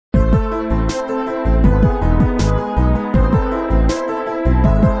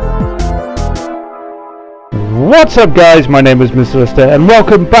What's up guys, my name is Mr. Lister and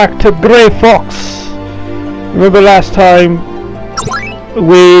welcome back to Greyfox. Remember last time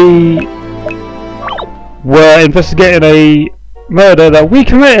we were investigating a murder that we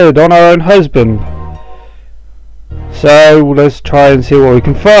committed on our own husband. So let's try and see what we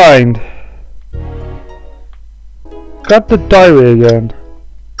can find. Grab the diary again.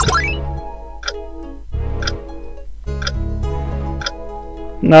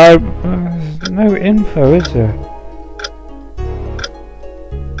 No, there's no info, is there?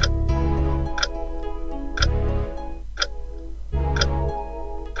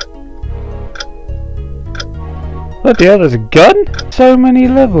 Bloody hell, there's a gun? So many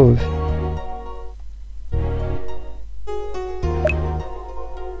levels.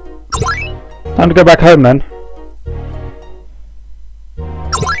 Time to go back home then.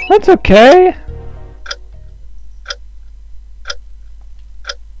 That's okay.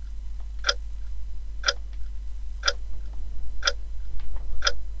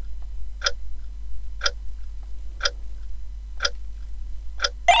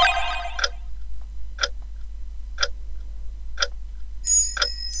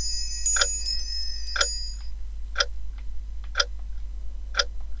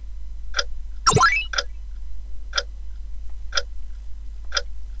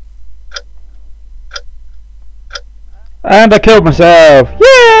 And I killed myself!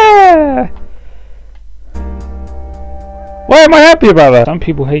 Yeah! Why am I happy about that? Some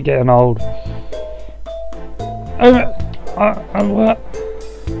people hate getting old. What?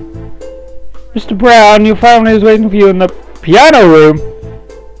 Mr. Brown, your family is waiting for you in the piano room.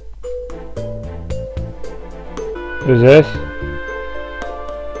 Who's this?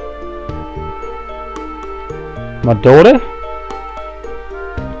 My daughter?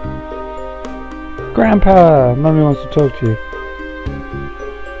 Grandpa, Mummy wants to talk to you.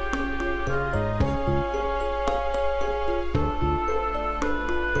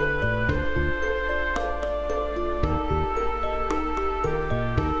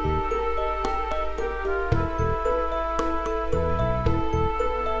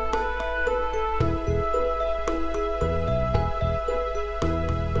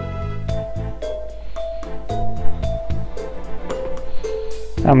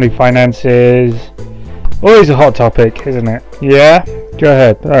 Family finances. Always a hot topic, isn't it? Yeah? Go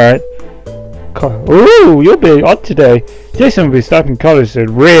ahead. Alright. Ooh, you're being odd today. Jason will be starting college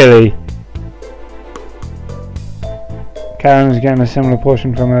soon. Really? Karen's getting a similar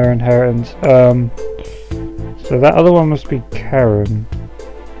portion from her inheritance. So that other one must be Karen.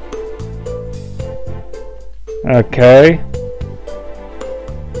 Okay.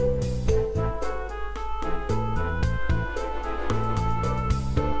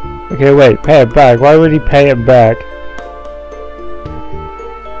 Okay, wait, pay it back. Why would he pay it back?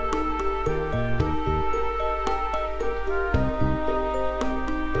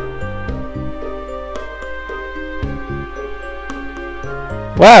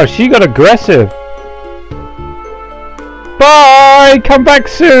 Wow, she got aggressive. Bye! Come back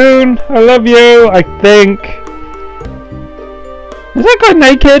soon! I love you, I think. Is that guy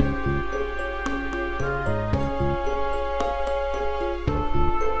naked?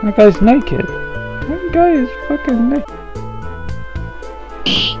 That guy's naked. That guy is fucking naked.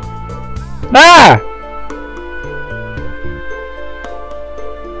 Ah!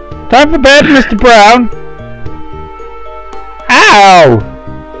 Time for bed, Mr. Brown.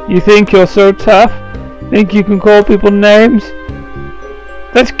 Ow! You think you're so tough? Think you can call people names?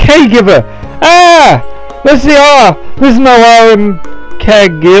 That's caregiver. Ah! Where's the R? There's no R in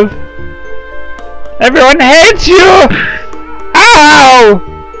caregive. Everyone hates you! Ow!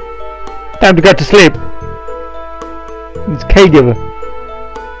 Time to go to sleep. It's caregiver.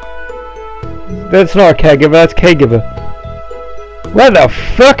 That's not a caregiver, that's caregiver. Where the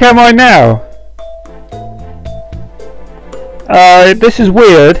fuck am I now? This is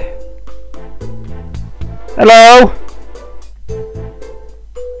weird. Hello?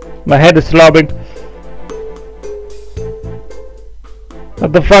 My head is throbbing.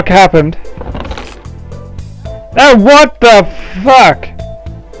 What the fuck happened? Oh, what the fuck?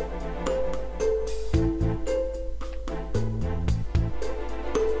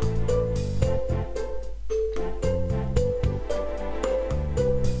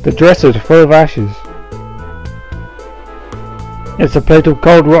 The dresser's full of ashes. It's a plate of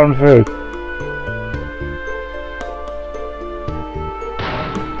cold rotten food.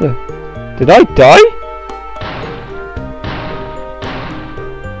 Did I die?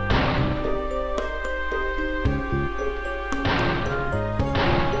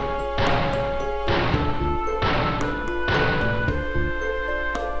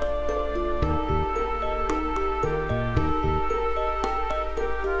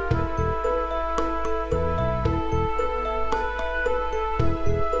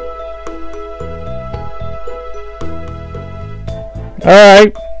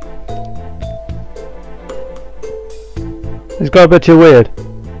 Alright. It's got a bit too weird.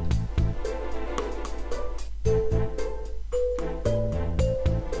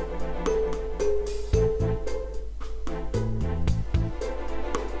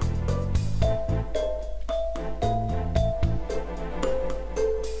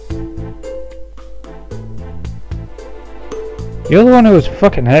 You're the one who was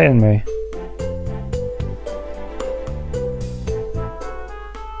fucking hitting me.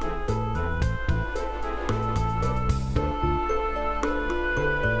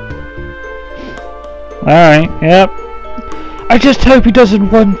 Alright, yep. I just hope he doesn't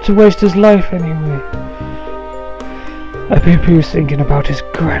want to waste his life anyway. I hope he was thinking about his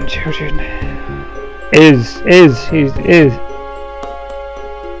grandchildren. Is.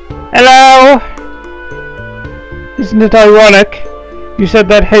 Hello? Isn't it ironic? You said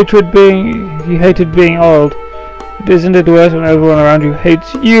that you hated being old. But isn't it worse when everyone around you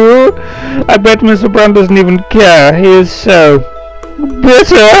hates you? I bet Mr. Brown doesn't even care. He is so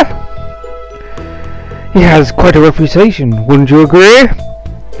bitter. He has quite a reputation, wouldn't you agree?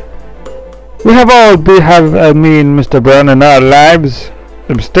 We have all me and Mr. Brown in our lives.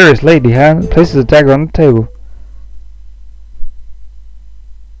 The mysterious lady places a dagger on the table.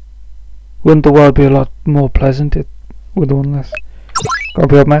 Wouldn't the world be a lot more pleasant with one less?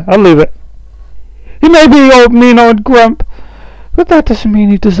 Grumpy old man. I'll leave it. He may be old, mean old grump, but that doesn't mean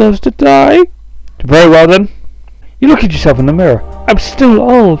he deserves to die. Very well then. You look at yourself in the mirror. I'm still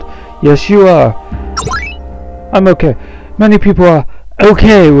old. Yes, you are. I'm okay. Many people are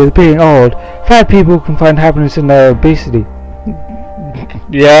okay with being old. Fat people can find happiness in their obesity.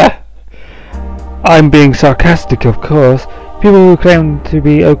 Yeah. I'm being sarcastic, of course. People who claim to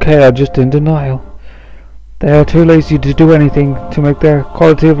be okay are just in denial. They are too lazy to do anything to make their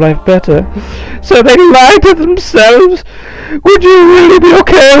quality of life better, so they lie to themselves. Would you really be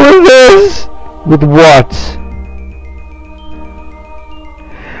okay with this? With what?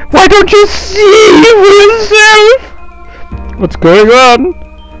 Why don't you see for yourself? What's going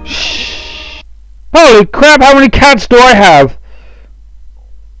on? Shh. Holy crap, how many cats do I have?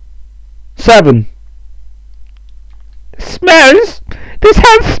 7. Smells? This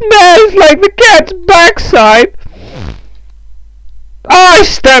house smells like the cat's backside. I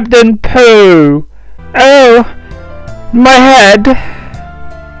stepped in poo. Oh, my head.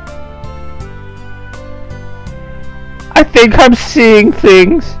 I think I'm seeing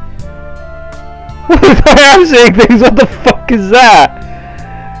things. I am seeing things. What the fuck is that?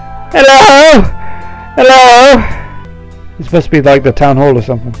 Hello? Hello? It's supposed to be like the town hall or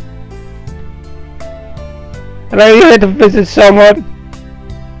something. Hello, you here to visit someone?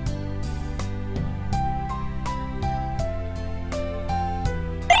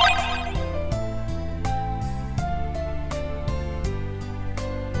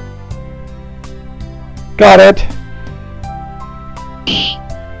 Got it.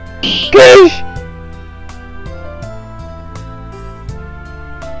 Gosh.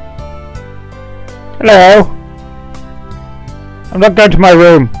 Hello. I'm not going to my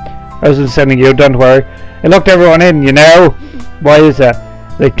room. I wasn't sending you, don't worry. I locked everyone in, you know. Why is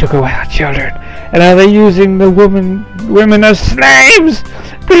that? They took away our children, and now they're using the women as slaves.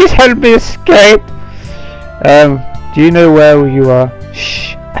 Please help me escape. Do you know where you are?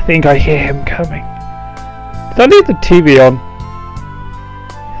 Shh. I think I hear him coming. Did I leave the TV on?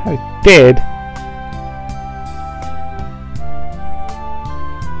 I did.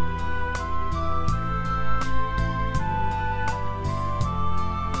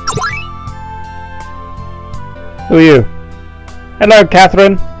 Who are you? Hello,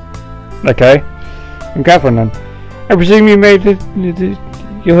 Catherine. Okay. I'm Catherine then. I presume you made it.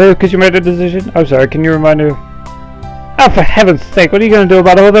 You're here because you made a decision? I'm sorry, can you remind me? Oh, for heaven's sake, what are you going to do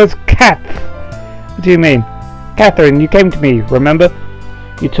about all those cats? What do you mean? Catherine, you came to me, remember?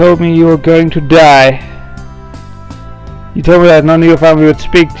 You told me you were going to die. You told me that none of your family would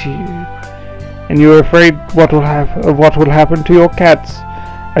speak to you. And you were afraid of what will happen to your cats.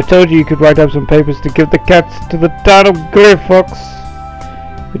 I told you could write up some papers to give the cats to the town of Greyfox.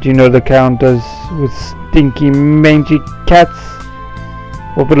 But you know the count does with stinky, mangy cats.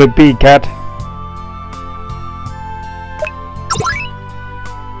 What will it be, cat?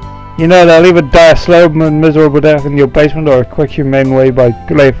 You know they'll either die a slow and miserable death in your basement or a quick humane way by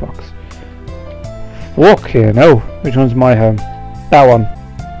Greyfox. Fuck here, no. Which one's my home? That one.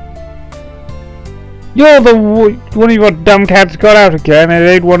 You're the one of your dumb cats got out again and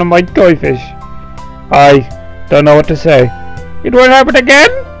ate one of my koi fish. I don't know what to say. It won't happen again?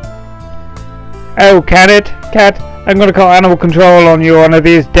 Oh, cat, I'm gonna call animal control on you one of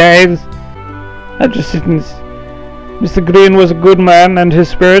these days. I'm just sitting. Mr. Green was a good man, and his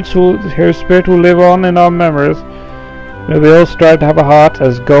spirit will live on in our memories. May we all strive to have a heart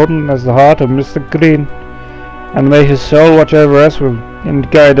as golden as the heart of Mr. Green, and may his soul watch over us and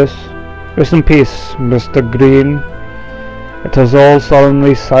guide us. Rest in peace, Mr. Green. It is all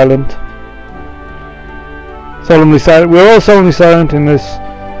solemnly silent. We're all solemnly silent in this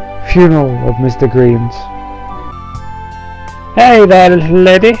funeral of Mr. Green's. Hey there, little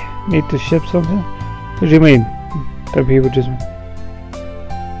lady. Need to ship something? What do you mean? Don't people just...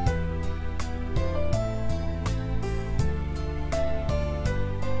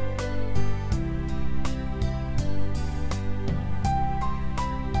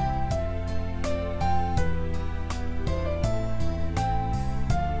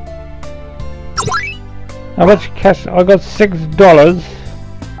 How much cash? I got $6.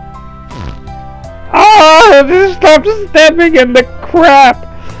 Oh, just stop stepping in the crap.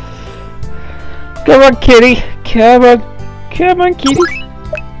 Come on, kitty. Come on, kitty.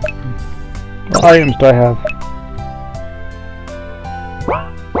 What items do I have?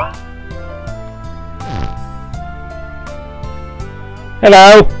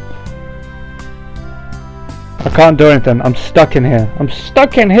 Hello. I can't do anything. I'm stuck in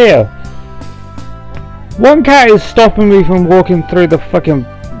here. One cat is stopping me from walking into the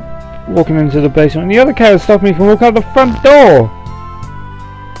basement, and the other cat is stopping me from walking out the front door.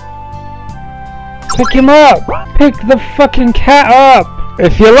 Pick him up! Pick the fucking cat up!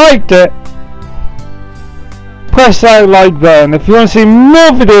 If you liked it, press that like button. If you want to see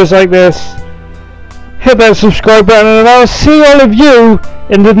more videos like this, hit that subscribe button, and I'll see all of you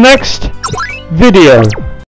in the next video.